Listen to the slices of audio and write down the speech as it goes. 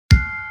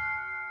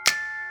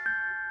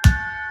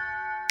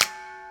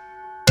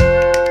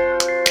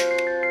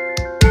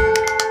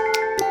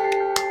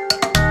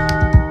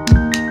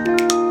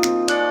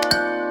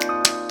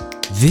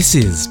This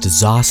is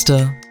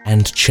Disaster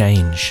and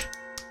Change,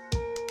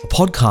 a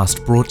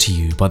podcast brought to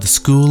you by the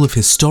School of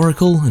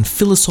Historical and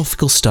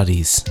Philosophical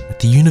Studies at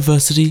the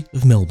University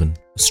of Melbourne,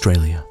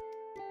 Australia.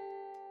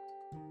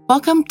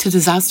 Welcome to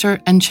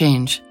Disaster and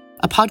Change,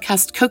 a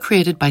podcast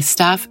co-created by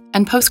staff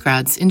and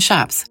postgrads in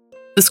SHAPS,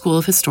 the School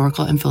of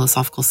Historical and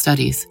Philosophical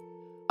Studies.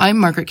 I'm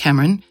Margaret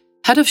Cameron,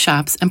 Head of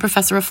SHAPS and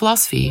Professor of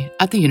Philosophy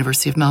at the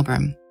University of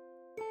Melbourne.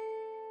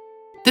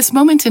 This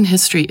moment in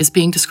history is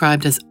being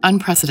described as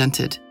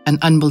unprecedented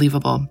and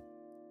unbelievable.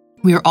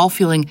 We are all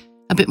feeling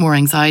a bit more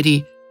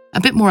anxiety, a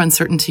bit more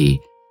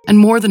uncertainty, and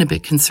more than a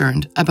bit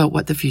concerned about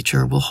what the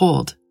future will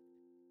hold.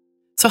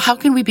 So how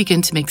can we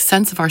begin to make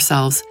sense of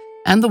ourselves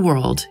and the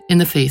world in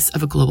the face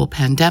of a global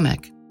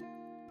pandemic?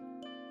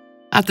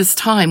 At this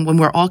time, when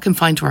we're all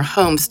confined to our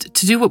homes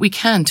to do what we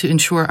can to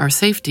ensure our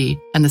safety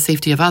and the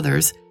safety of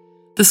others,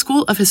 the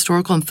School of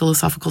Historical and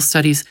Philosophical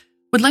Studies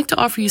would like to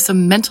offer you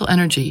some mental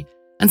energy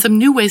and some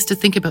new ways to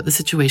think about the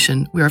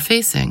situation we are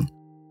facing.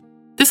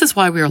 This is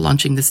why we are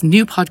launching this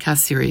new podcast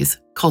series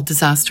called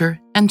Disaster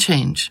and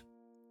Change.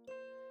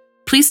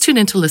 Please tune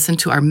in to listen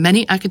to our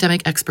many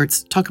academic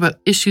experts talk about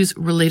issues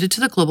related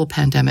to the global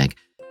pandemic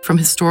from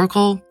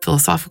historical,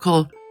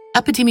 philosophical,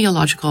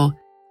 epidemiological,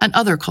 and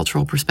other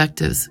cultural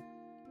perspectives.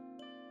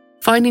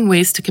 Finding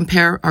ways to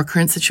compare our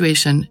current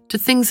situation to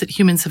things that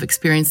humans have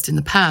experienced in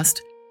the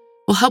past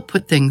will help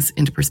put things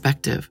into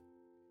perspective.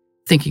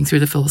 Thinking through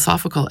the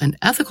philosophical and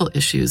ethical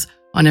issues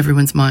on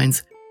everyone's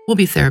minds will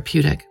be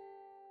therapeutic.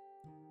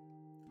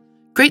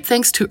 Great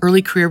thanks to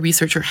early career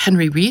researcher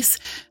Henry Rees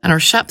and our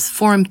SHAPS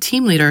Forum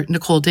team leader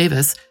Nicole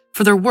Davis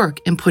for their work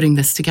in putting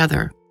this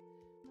together.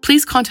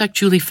 Please contact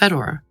Julie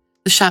Fedor,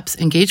 the SHAPS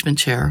Engagement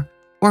Chair,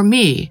 or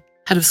me,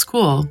 Head of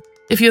School,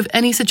 if you have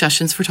any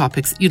suggestions for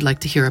topics you'd like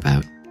to hear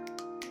about.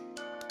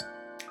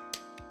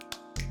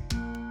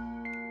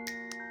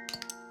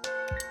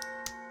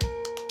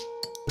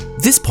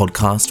 This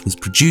podcast was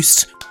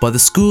produced by the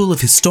School of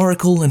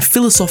Historical and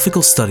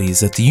Philosophical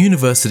Studies at the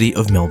University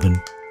of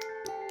Melbourne.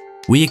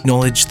 We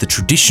acknowledge the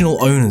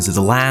traditional owners of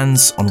the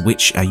lands on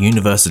which our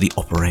university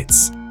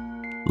operates.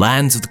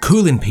 Lands of the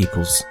Kulin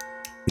peoples,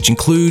 which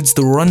includes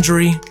the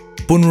Wurundjeri,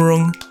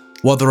 Bunurong,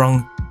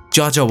 Wadawurrung,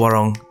 Dja Dja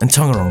Wurrung and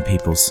Taungurung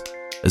peoples,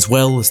 as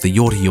well as the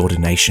Yorta Yorta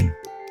Nation.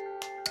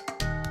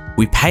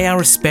 We pay our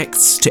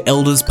respects to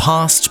elders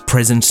past,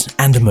 present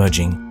and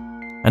emerging,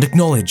 and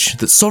acknowledge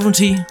that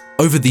sovereignty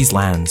over these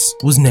lands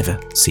was never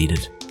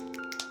ceded.